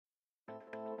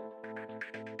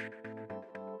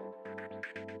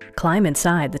Climb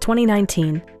inside the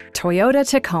 2019 Toyota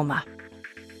Tacoma.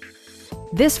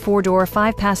 This four-door,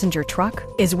 five-passenger truck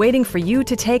is waiting for you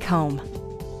to take home.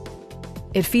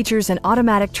 It features an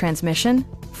automatic transmission,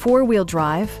 four-wheel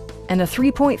drive, and a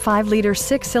 3.5-liter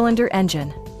six-cylinder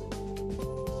engine.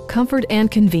 Comfort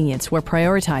and convenience were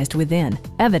prioritized within,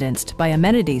 evidenced by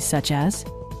amenities such as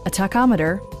a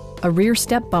tachometer, a rear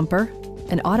step bumper,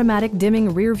 an automatic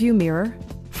dimming rear-view mirror,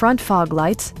 front fog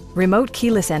lights, remote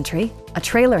keyless entry, a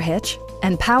trailer hitch,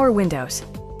 and power windows.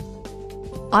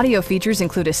 Audio features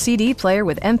include a CD player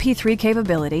with MP3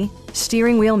 capability,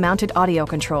 steering wheel mounted audio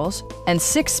controls, and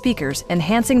 6 speakers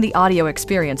enhancing the audio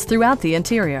experience throughout the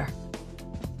interior.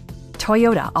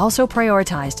 Toyota also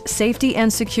prioritized safety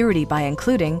and security by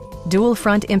including dual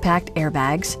front impact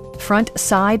airbags, front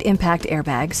side impact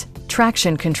airbags,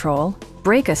 traction control,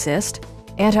 brake assist,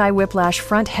 anti-whiplash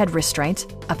front head restraints,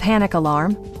 a panic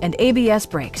alarm, and ABS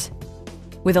brakes.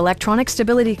 With electronic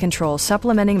stability control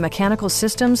supplementing mechanical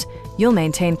systems, you'll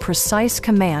maintain precise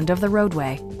command of the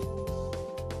roadway.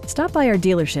 Stop by our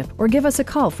dealership or give us a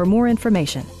call for more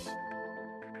information.